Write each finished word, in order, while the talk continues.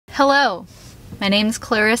Hello, my name's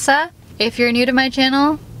Clarissa. If you're new to my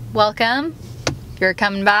channel, welcome. If you're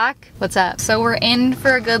coming back, what's up? So we're in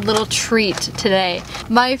for a good little treat today.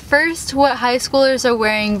 My first What High Schoolers Are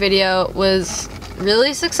Wearing video was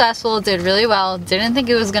really successful, did really well. Didn't think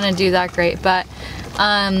it was gonna do that great, but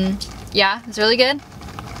yeah, it's really good.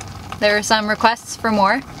 There were some requests for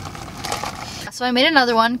more. So I made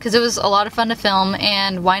another one because it was a lot of fun to film,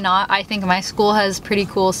 and why not? I think my school has pretty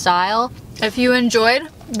cool style. If you enjoyed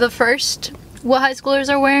the first What High Schoolers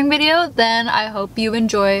Are Wearing video, then I hope you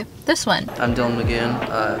enjoy this one. I'm Dylan McGoon,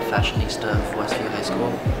 fashionista of Westview High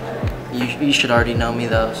School. You should already know me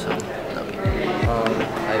though, so that'll be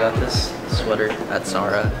I got this sweater at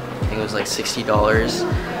Zara. I think it was like $60.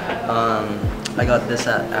 I got this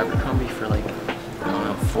at Abercrombie for like, I don't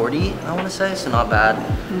know, 40, I want to say, so not bad.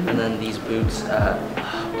 And then these boots at,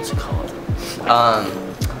 what's it called?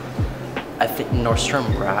 I think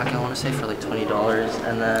Nordstrom Rack, I want to say, for like $20.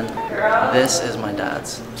 And then this is my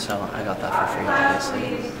dad's, so I got that for free,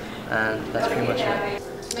 obviously. And that's pretty much it.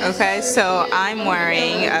 Okay, so I'm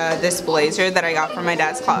wearing this blazer that I got from my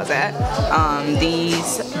dad's closet.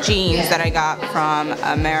 These jeans that I got from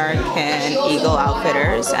American Eagle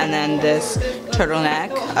Outfitters, and then this turtleneck.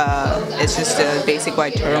 It's just a basic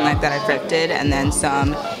white turtleneck that I thrifted, and then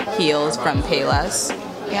some heels from Payless.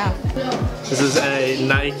 Yeah. This is a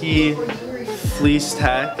Nike fleece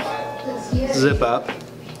tech zip up.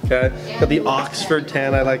 Okay. Got the Oxford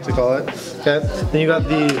tan, I like to call it. Okay. Then you got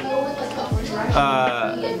the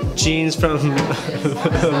jeans from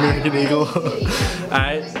American Eagle.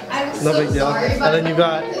 Alright, no big deal. And then you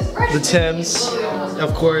got the Timbs.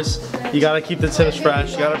 Of course, you gotta keep the Timbs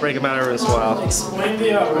fresh. You gotta break them out every once in a while. Explain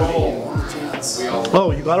the roll.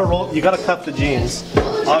 Oh, you gotta roll. You gotta cuff the jeans.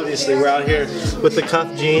 Obviously, we're out here with the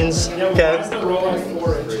cuff jeans. Okay. Why is the roll like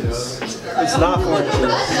 4 inches? It's not 4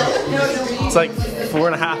 inches. It's like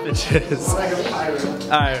 4.5 inches.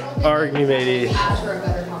 Alright, arg me matey.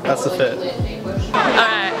 That's the fit.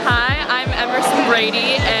 Alright, hi, I'm Emerson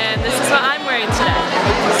Brady, and this is what I'm wearing today.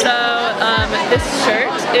 So, this shirt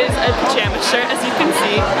is a pajama shirt, as you can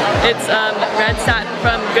see. It's red satin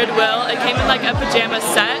from Goodwill. It came in like a pajama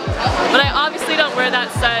set, but I obviously don't wear that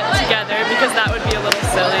set together because that would be a little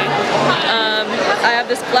silly. I have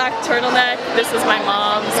this black turtleneck. This is my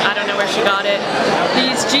mom's. I don't know where she got it.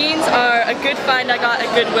 These jeans are a good find I got at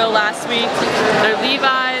Goodwill last week. They're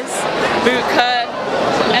Levi's, boot cut.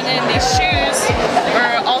 And then these shoes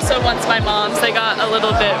were also once my mom's. They got a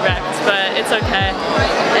little bit wrecked, but it's okay.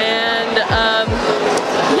 And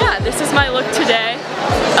yeah, this is my look today.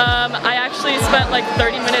 I actually spent like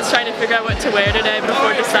 30 minutes trying to figure out what to wear today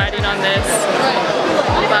before deciding on this,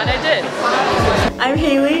 but I did. I'm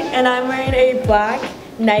Haley, and I'm wearing a black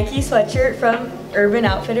Nike sweatshirt from Urban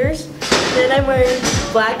Outfitters. Then I'm wearing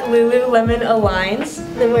black Lululemon Aligns.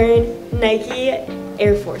 Then I'm wearing Nike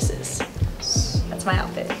Air Forces. That's my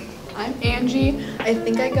outfit. I'm Angie. I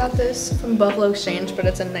think I got this from Buffalo Exchange, but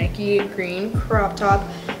it's a Nike green crop top,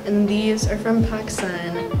 and these are from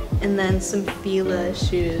PacSun, and then some Fila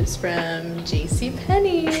shoes from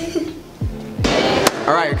JCPenney.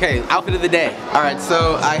 Alright, okay, outfit of the day. Alright,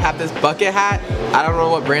 so I have this bucket hat. I don't know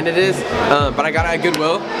what brand it is, but I got it at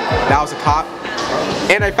Goodwill. That was a cop.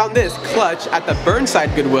 And I found this clutch at the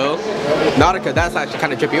Burnside Goodwill. Nautica, that's actually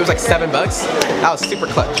kind of trippy. It was like $7. That was super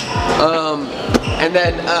clutch. And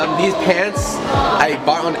then these pants I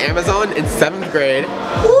bought on Amazon in 7th grade.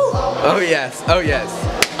 Oh yes, oh yes.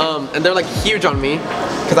 And they're like huge on me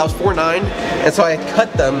because I was 4'9", and so I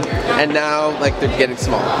cut them, and now like they're getting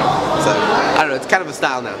small. So I don't know, it's kind of a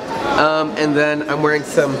style now. And then I'm wearing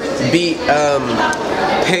some Beat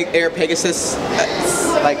Air Pegasus,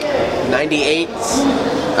 like 98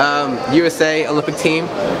 USA Olympic team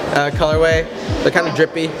colorway. They're kind of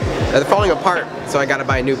drippy. They're falling apart, so I gotta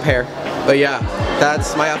buy a new pair. But yeah,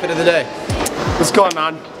 that's my outfit of the day. What's going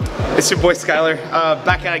on? It's your boy Skylar,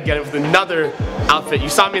 back at it again with another outfit. You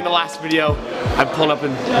saw me in the last video. I'm pulling up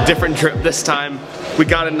a different drip this time. We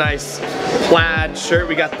got a nice plaid shirt.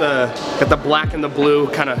 We got the black and the blue,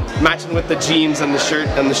 kind of matching with the jeans and the shirt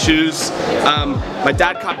and the shoes. My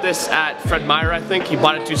dad caught this at Fred Meyer, I think. He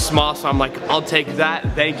bought it too small, so I'm like, I'll take that.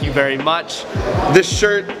 Thank you very much. This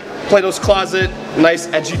shirt, Plato's Closet, nice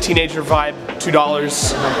edgy teenager vibe,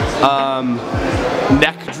 $2.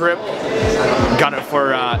 Neck drip, got it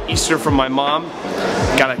for Easter from my mom.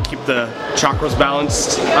 Gotta keep the chakras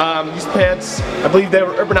balanced. These pants, I believe they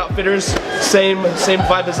were Urban Outfitters, same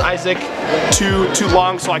vibe as Isaac. Too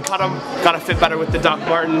long, so I cut them. Gotta fit better with the Doc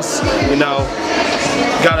Martens. You know,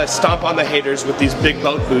 gotta stomp on the haters with these big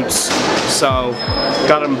boat boots. So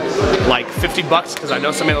got them like $50 because I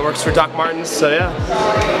know somebody that works for Doc Martens. So yeah.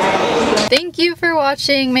 Thank you for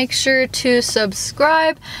watching. Make sure to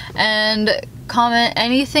subscribe and comment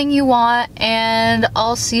anything you want, and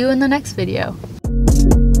I'll see you in the next video.